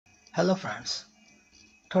Hello friends,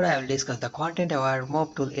 today I will discuss the content aware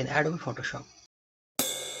mob tool in Adobe Photoshop.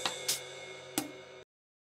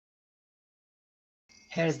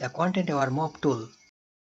 Here is the content aware mob tool.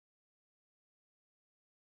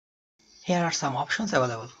 Here are some options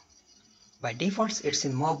available. By default it's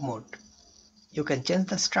in mob mode. You can change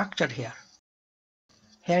the structure here.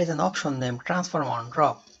 Here is an option named transform on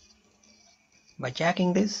drop. By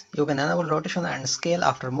checking this, you can enable rotation and scale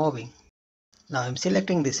after moving. Now I am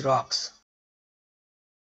selecting these rocks.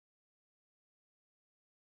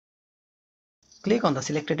 Click on the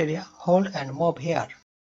selected area, hold and move here.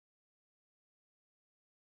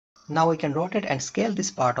 Now we can rotate and scale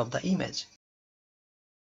this part of the image.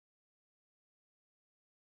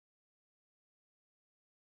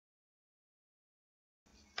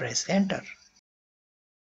 Press enter.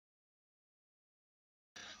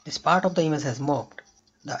 This part of the image has moved.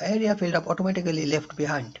 The area filled up automatically left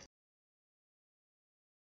behind.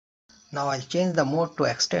 Now I'll change the mode to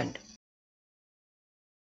extend.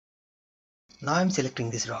 Now I'm selecting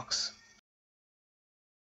these rocks.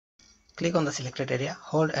 Click on the selected area,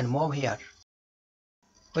 hold and move here.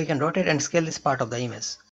 We can rotate and scale this part of the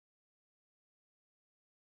image.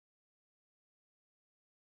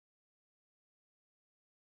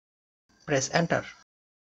 Press enter.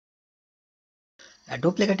 A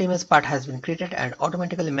duplicate image part has been created and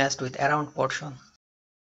automatically matched with around portion.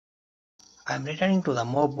 I am returning to the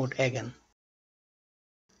move mode again.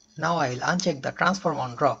 Now I will uncheck the transform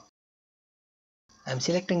on drop. I am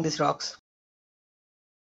selecting these rocks.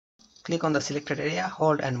 Click on the selected area,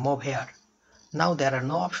 hold and move here. Now there are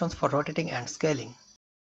no options for rotating and scaling.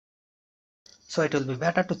 So it will be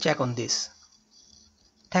better to check on this.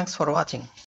 Thanks for watching.